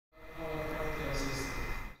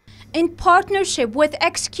In partnership with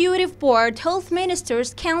Executive Board, Health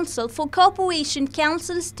Ministers Council for Cooperation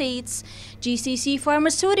Council States, GCC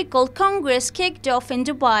Pharmaceutical Congress kicked off in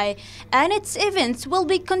Dubai, and its events will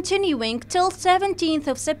be continuing till 17th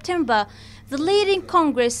of September, the leading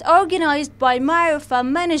congress organized by Marifa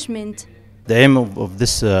Management. The aim of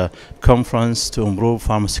this conference to improve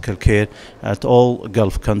pharmaceutical care at all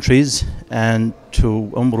Gulf countries and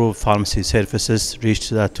to improve pharmacy services, reach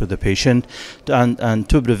that to the patient, and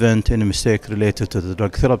to prevent any mistake related to the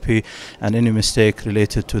drug therapy and any mistake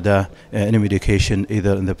related to the any medication,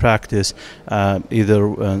 either in the practice, either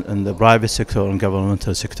in the private sector or in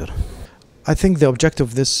governmental sector. I think the objective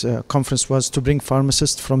of this conference was to bring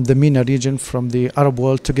pharmacists from the MENA region, from the Arab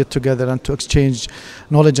world, to get together and to exchange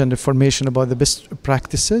knowledge and information about the best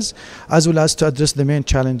practices, as well as to address the main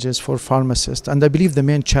challenges for pharmacists. And I believe the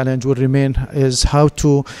main challenge will remain is how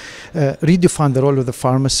to redefine the role of the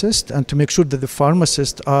pharmacist and to make sure that the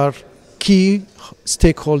pharmacists are key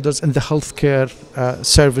stakeholders in the healthcare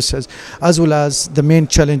services, as well as the main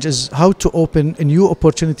challenge is how to open new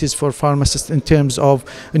opportunities for pharmacists in terms of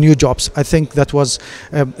new jobs. I think that was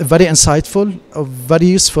a very insightful, a very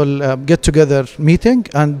useful get-together meeting,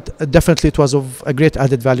 and definitely it was of a great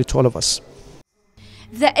added value to all of us.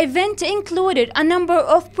 The event included a number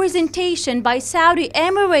of presentations by Saudi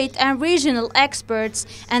Emirate and regional experts,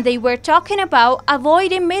 and they were talking about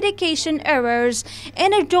avoiding medication errors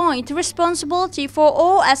in a joint responsibility for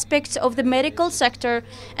all aspects of the medical sector,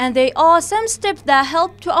 and there are some steps that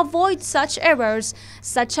help to avoid such errors,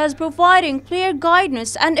 such as providing clear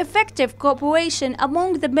guidance and effective cooperation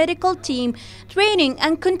among the medical team, training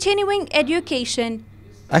and continuing education.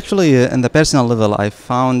 Actually, in the personal level, I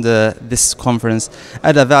found this conference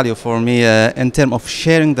added value for me in terms of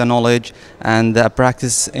sharing the knowledge and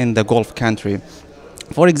practice in the Gulf country.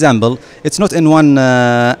 For example, it's not in one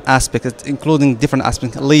aspect, it's including different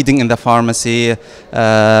aspects, leading in the pharmacy,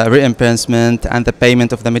 reimbursement and the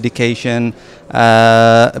payment of the medication,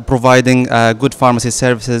 providing good pharmacy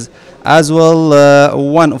services. As well,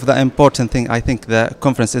 one of the important things I think the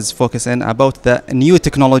conference is focusing about the new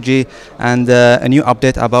technology and a new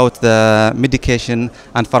update about the medication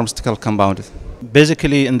and pharmaceutical compounds.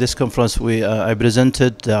 Basically, in this conference, I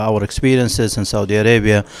presented our experiences in Saudi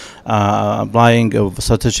Arabia applying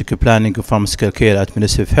strategic planning of pharmaceutical care at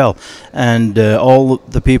Ministry of Health, and all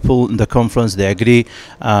the people in the conference, they agree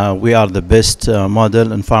we are the best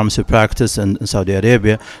model in pharmacy practice in Saudi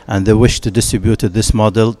Arabia, and they wish to distribute this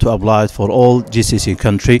model to apply it for all GCC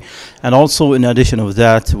country. And also, in addition of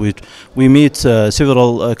that, we meet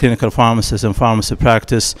several clinical pharmacists and pharmacy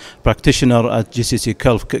practice practitioners at GCC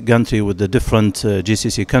Gulf country with the different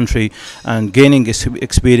GCC country and gaining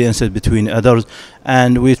experiences between others,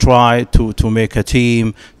 and we try to make a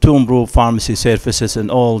team to improve pharmacy services in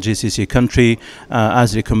all GCC country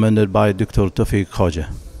as recommended by Dr. Tawfiq Khaja.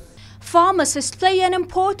 Pharmacists play an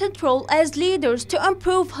important role as leaders to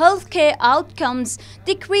improve healthcare outcomes,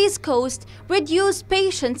 decrease cost, reduce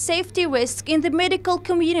patient safety risk in the medical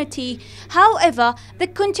community. However, the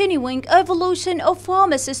continuing evolution of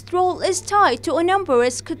pharmacists' role is tied to a number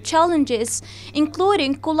of challenges,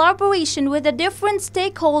 including collaboration with the different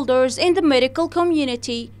stakeholders in the medical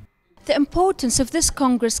community. The importance of this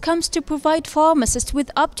Congress comes to provide pharmacists with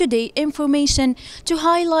up-to-date information to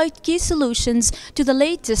highlight key solutions to the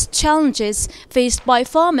latest challenges faced by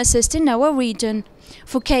pharmacists in our region.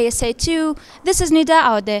 For KSA2, this is Nida,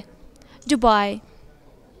 Odeh, Dubai.